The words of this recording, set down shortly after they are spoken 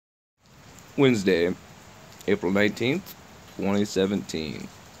Wednesday, April 19th, 2017.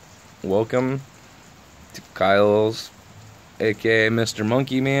 Welcome to Kyle's, aka Mr.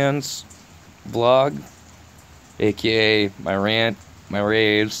 Monkey Man's vlog, aka my rant, my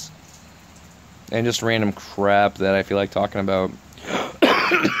raves, and just random crap that I feel like talking about.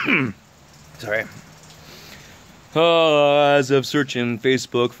 Sorry. As of searching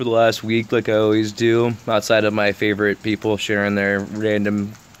Facebook for the last week, like I always do, outside of my favorite people sharing their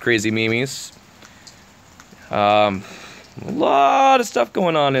random crazy memes, a lot of stuff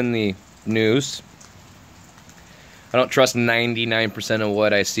going on in the news. I don't trust 99% of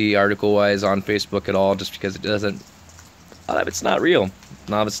what I see article-wise on Facebook at all, just because it doesn't. A lot of it's not real.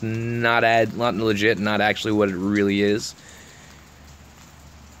 A lot of it's not legit, not actually what it really is.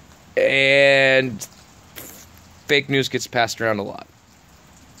 And fake news gets passed around a lot.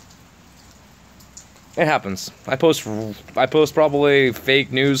 It happens. I post probably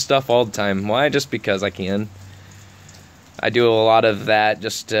fake news stuff all the time. Why? Just because I can. I do a lot of that.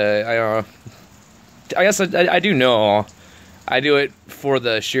 Just I don't know. I guess I do know. I do it for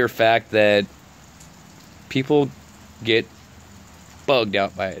the sheer fact that people get bugged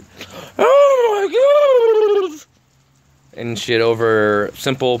out by it. Oh my god! And shit over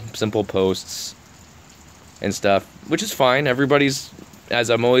simple posts and stuff, which is fine. Everybody's, as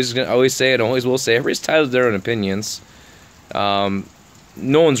I'm always say and always will say, everybody's entitled to their own opinions. No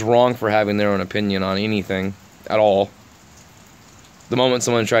one's wrong for having their own opinion on anything at all. The moment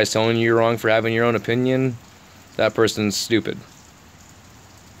someone tries telling you you're wrong for having your own opinion, that person's stupid.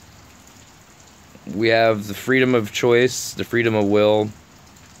 We have the freedom of choice, the freedom of will,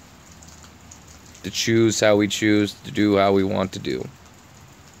 to choose how we choose, to do how we want to do.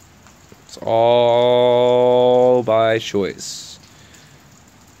 It's all by choice.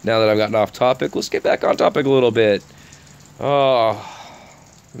 Now that I've gotten off topic, let's get back on topic a little bit. Oh,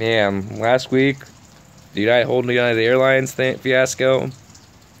 man. Last week, the whole United Airlines fiasco.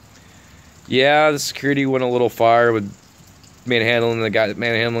 Yeah, the security went a little far with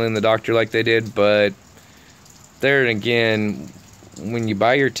manhandling the doctor like they did, but there again, when you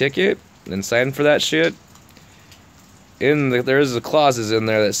buy your ticket and sign for that shit, there's the clauses in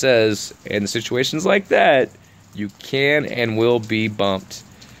there that says, in situations like that, you can and will be bumped.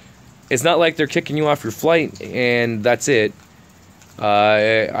 It's not like they're kicking you off your flight and that's it.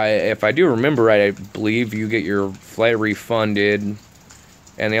 If I do remember right, I believe you get your flight refunded,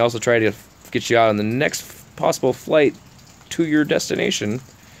 and they also try to get you out on the next possible flight to your destination,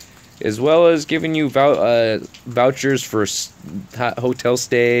 as well as giving you vouchers for hotel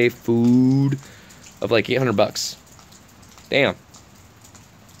stay, food, of like $800. Damn.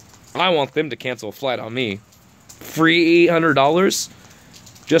 I want them to cancel a flight on me. Free $800?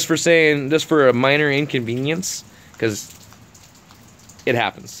 Just for a minor inconvenience? Because it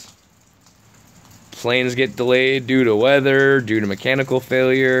happens. Planes get delayed due to weather, due to mechanical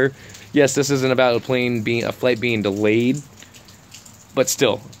failure. Yes, this isn't about a flight being delayed, but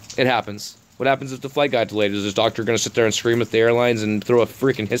still, it happens. What happens if the flight got delayed? Is this doctor going to sit there and scream at the airlines and throw a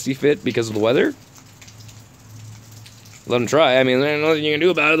freaking hissy fit because of the weather? Let them try. I mean, there's nothing you can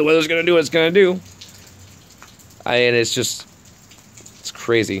do about it. The weather's going to do what it's going to do. And it's just, it's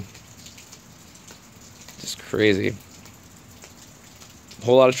crazy. Just crazy. A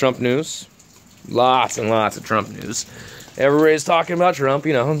whole lot of Trump news. Lots and lots of Trump news. Everybody's talking about Trump,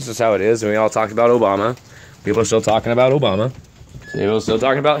 you know, this is how it is. And we all talked about Obama. People are still talking about Obama. People are still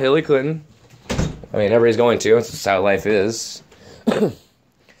talking about Hillary Clinton. I mean, everybody's going to. It's just how life is.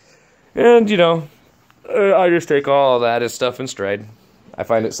 And, you know, I just take all of that as stuff in stride. I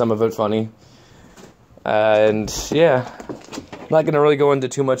find some of it funny. And, yeah. I'm not going to really go into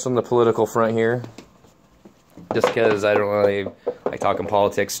too much on the political front here. Just because I don't really like talking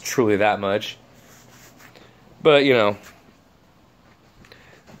politics truly that much. But, you know,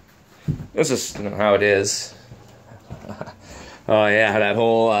 this is how it is. Oh, yeah, that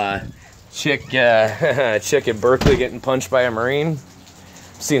whole chick at Berkeley getting punched by a Marine.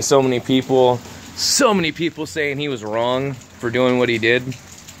 I've seen so many people saying he was wrong for doing what he did.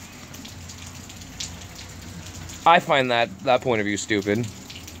 I find that point of view stupid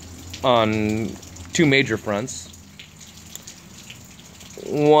on two major fronts.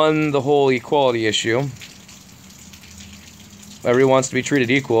 One, the whole equality issue. Everybody wants to be treated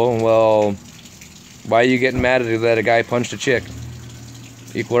equal. Well, why are you getting mad at that a guy punched a chick?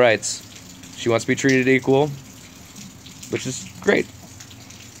 Equal rights. She wants to be treated equal, which is great.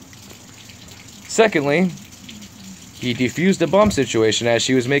 Secondly, he defused a bomb situation as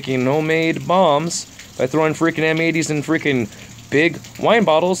she was making homemade bombs by throwing freaking M80s in freaking big wine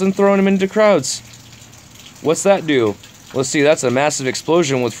bottles and throwing them into crowds. What's that do? Let's see, that's a massive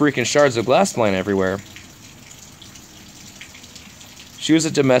explosion with freaking shards of glass flying everywhere. She was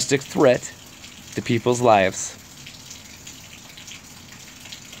a domestic threat to people's lives.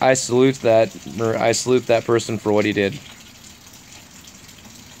 I salute that person for what he did.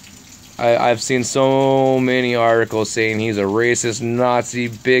 I've seen so many articles saying he's a racist, Nazi,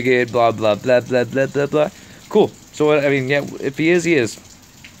 bigot, blah, blah, blah, blah, blah, blah, blah. Cool. So, I mean, yeah, if he is, he is.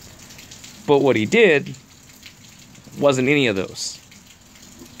 But what he did wasn't any of those.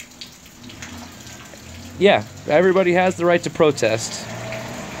 Yeah, everybody has the right to protest.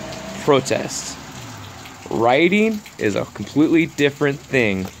 Protest. Rioting is a completely different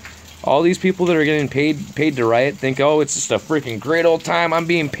thing. All these people that are getting paid to riot think, oh, it's just a freaking great old time. I'm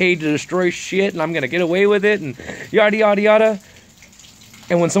being paid to destroy shit, and I'm gonna get away with it, and yada yada yada.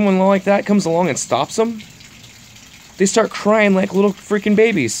 And when someone like that comes along and stops them, they start crying like little freaking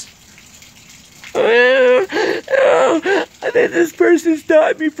babies. This person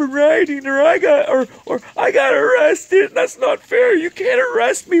stopped me from rioting, or I got arrested. That's not fair. You can't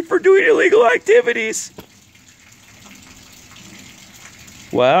arrest me for doing illegal activities.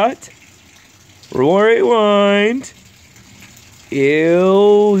 What? Rewind.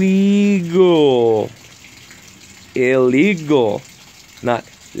 Illegal. Illegal. Not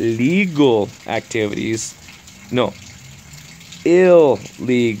legal activities. No.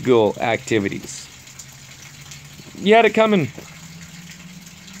 Illegal activities. You had it coming.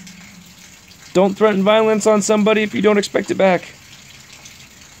 Don't threaten violence on somebody if you don't expect it back.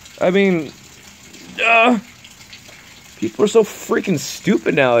 I mean, people are so freaking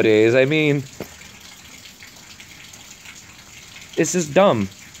stupid nowadays. I mean, it's just dumb,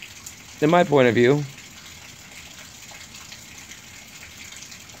 in my point of view.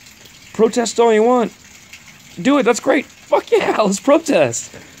 Protest all you want. Do it, that's great. Fuck yeah, let's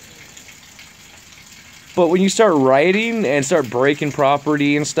protest. But when you start rioting and start breaking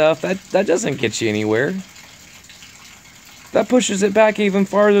property and stuff, that doesn't get you anywhere. That pushes it back even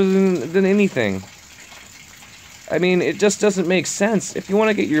farther than anything. I mean, it just doesn't make sense. If you want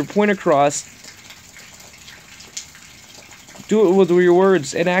to get your point across, do it with your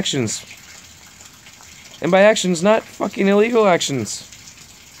words and actions. And by actions, not fucking illegal actions.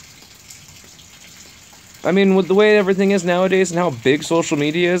 I mean, with the way everything is nowadays and how big social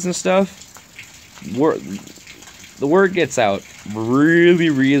media is and stuff, the word gets out really,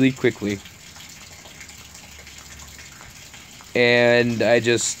 really quickly. And I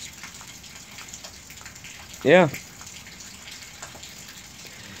just... yeah.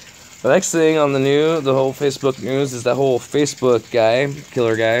 The next thing on the whole Facebook news is that whole Facebook guy,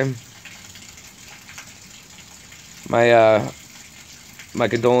 killer guy. My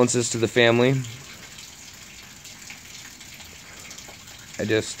condolences to the family.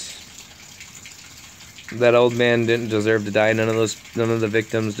 That old man didn't deserve to die. None of the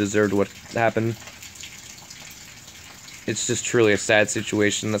victims deserved what happened. It's just truly a sad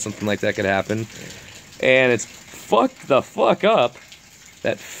situation that something like that could happen. And it's fucked the fuck up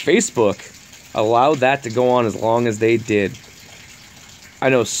that Facebook allowed that to go on as long as they did. I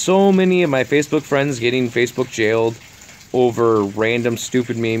know so many of my Facebook friends getting Facebook jailed over random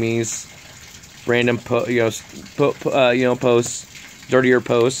stupid memes, random posts, dirtier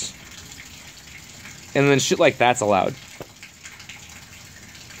posts, and then shit like that's allowed.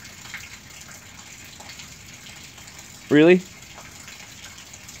 Really?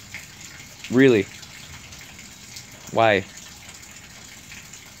 Really? Why?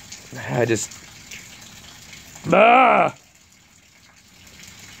 I just... other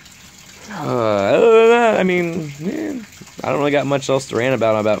than that, I mean, I don't really got much else to rant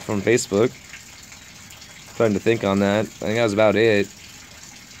about from Facebook. Starting to think on that. I think that was about it.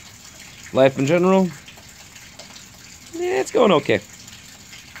 Life in general? Yeah, it's going okay.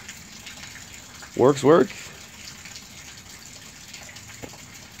 Work's work.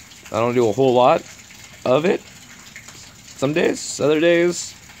 I don't do a whole lot of it. Some days, other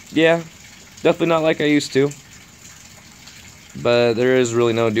days, yeah, definitely not like I used to. But there is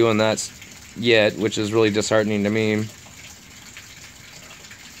really no doing that yet, which is really disheartening to me.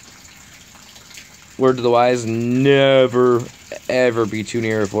 Word to the wise, never, ever be too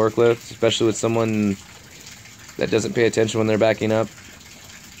near a forklift, especially with someone that doesn't pay attention when they're backing up.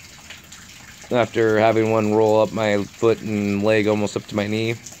 After having one roll up my foot and leg almost up to my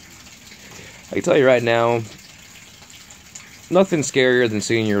knee. I can tell you right now, nothing scarier than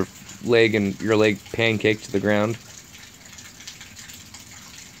seeing your leg pancake to the ground.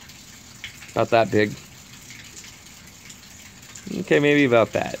 About that big. Okay, maybe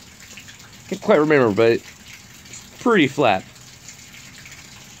about that. Can't quite remember, but it's pretty flat.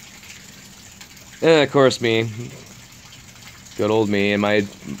 And of course me, good old me and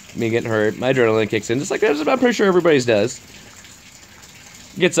me getting hurt, my adrenaline kicks in, just like I'm pretty sure everybody's does.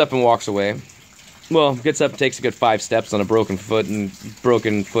 Gets up and walks away. Well, gets up and takes a good 5 steps on a broken foot and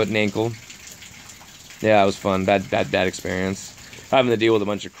ankle. Yeah, it was fun. Bad experience. Having to deal with a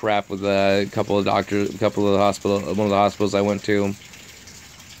bunch of crap with a couple of doctors, one of the hospitals I went to.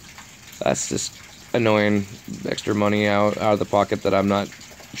 That's just annoying. Extra money out of the pocket that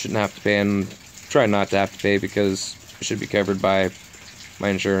shouldn't have to pay, and try not to have to pay because it should be covered by my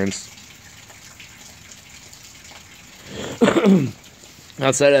insurance.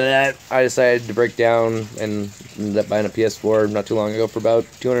 Outside of that, I decided to break down and ended up buying a PS4 not too long ago for about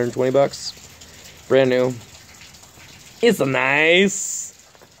 $220. Brand new. It's very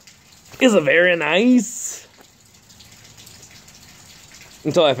nice.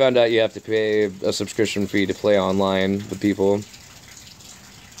 Until I found out you have to pay a subscription fee to play online with people.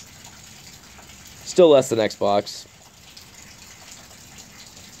 Still less than Xbox.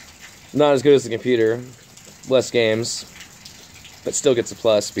 Not as good as the computer. Less games. But still gets a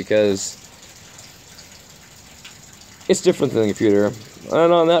plus because it's different than the computer.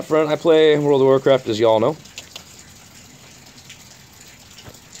 And on that front, I play World of Warcraft, as y'all know.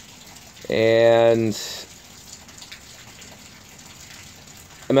 And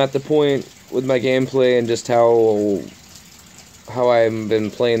I'm at the point with my gameplay and just how I've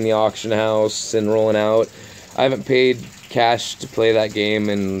been playing the auction house and rolling out. I haven't paid cash to play that game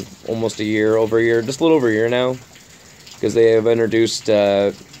in almost a year, just a little over a year now. Because they have introduced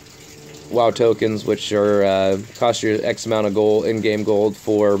WoW tokens, which are cost you X amount of gold, in-game gold,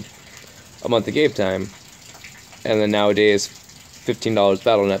 for a month of game time. And then nowadays, $15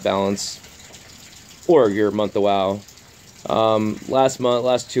 Battle.net balance, or your month of WoW.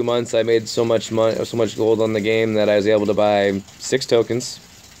 Last 2 months, I made so much gold on the game that I was able to buy 6 tokens,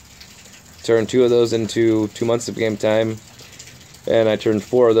 turn 2 of those into 2 months of game time, and I turned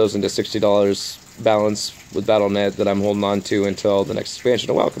 4 of those into $60 balance with Battle.net that I'm holding on to until the next expansion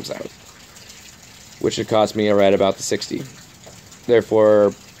of WoW comes out, which would cost me right about the 60.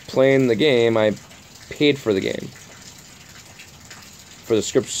 Therefore, playing the game, I paid for the game, for the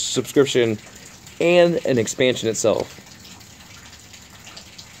subscription and an expansion itself.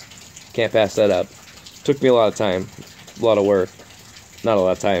 Can't pass that up. Took me a lot of time, a lot of work, not a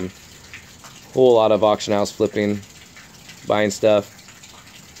lot of time, whole lot of auction house flipping, buying stuff,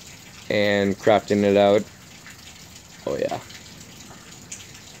 and crafting it out. Oh yeah.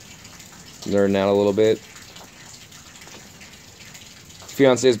 Nerding out a little bit.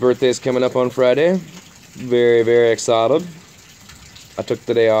 Fiance's birthday is coming up on Friday. Very, very excited. I took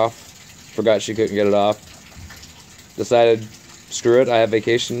the day off. Forgot she couldn't get it off. Decided, screw it, I have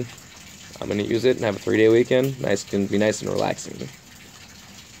vacation. I'm going to use it and have a 3-day weekend. Can be nice and relaxing.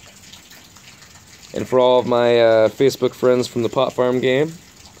 And for all of my Facebook friends from the Pot Farm game,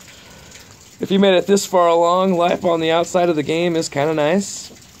 if you made it this far along, life on the outside of the game is kind of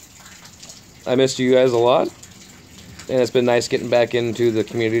nice. I missed you guys a lot. And it's been nice getting back into the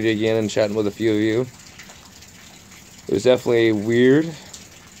community again and chatting with a few of you. It was definitely weird.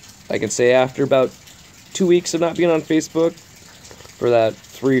 I can say after about 2 weeks of not being on Facebook, for that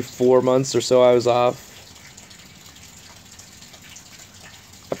 3-4 months or so I was off,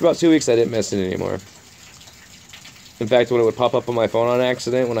 after about 2 weeks I didn't miss it anymore. In fact, when it would pop up on my phone on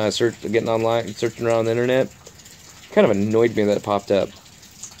accident, when I was getting online, searching around the internet, it kind of annoyed me that it popped up.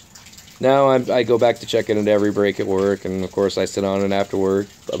 Now I go back to checking it every break at work, and of course I sit on it after work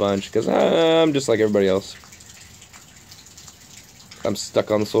a bunch, because I'm just like everybody else. I'm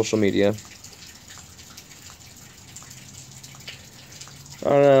stuck on social media.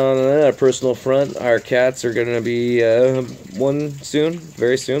 On a personal front, our cats are going to be one soon,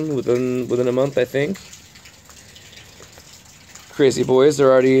 very soon, within a month, I think. Crazy boys,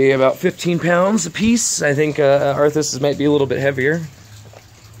 they're already about 15 pounds a piece. I think Arthur's might be a little bit heavier.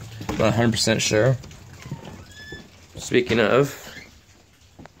 Not 100% sure. Speaking of,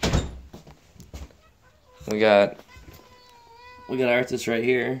 we got Arthas right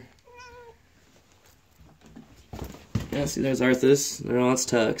here. Yeah, see, there's Arthas. There are lots of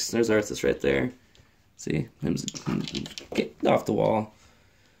tucks. There's Arthas right there. See, get off the wall.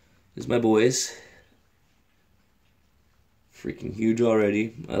 There's my boys. Freaking huge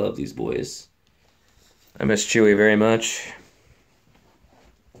already. I love these boys. I miss Chewy very much.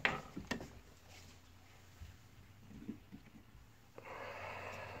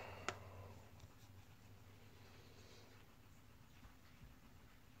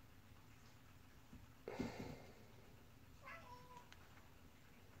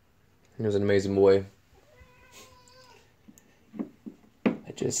 He was an amazing boy.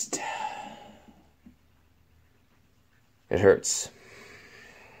 It hurts.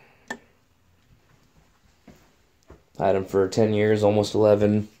 I had him for 10 years, almost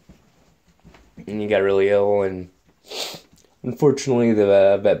 11. And he got really ill, and unfortunately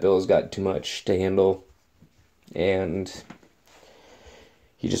the vet bills got too much to handle. And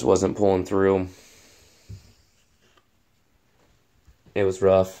he just wasn't pulling through. It was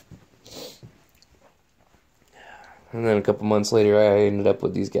rough. And then a couple months later, I ended up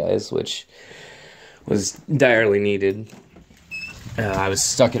with these guys, which was direly needed. I was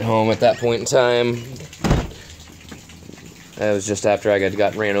stuck at home at that point in time. It was just after I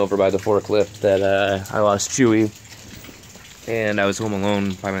got ran over by the forklift that I lost Chewy. And I was home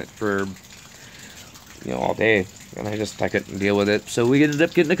alone for all day. And I couldn't deal with it. So we ended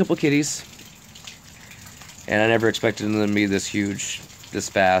up getting a couple kitties. And I never expected them to be this huge, this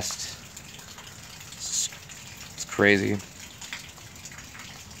fast. It's crazy.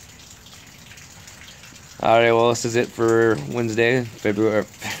 Alright, well, this is it for Wednesday, February,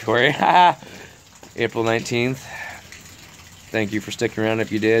 April 19th. Thank you for sticking around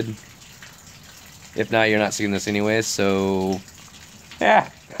if you did. If not, you're not seeing this anyways, so... yeah.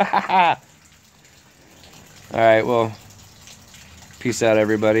 Alright, well, peace out,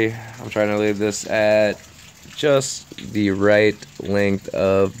 everybody. I'm trying to leave this at just the right length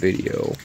of video.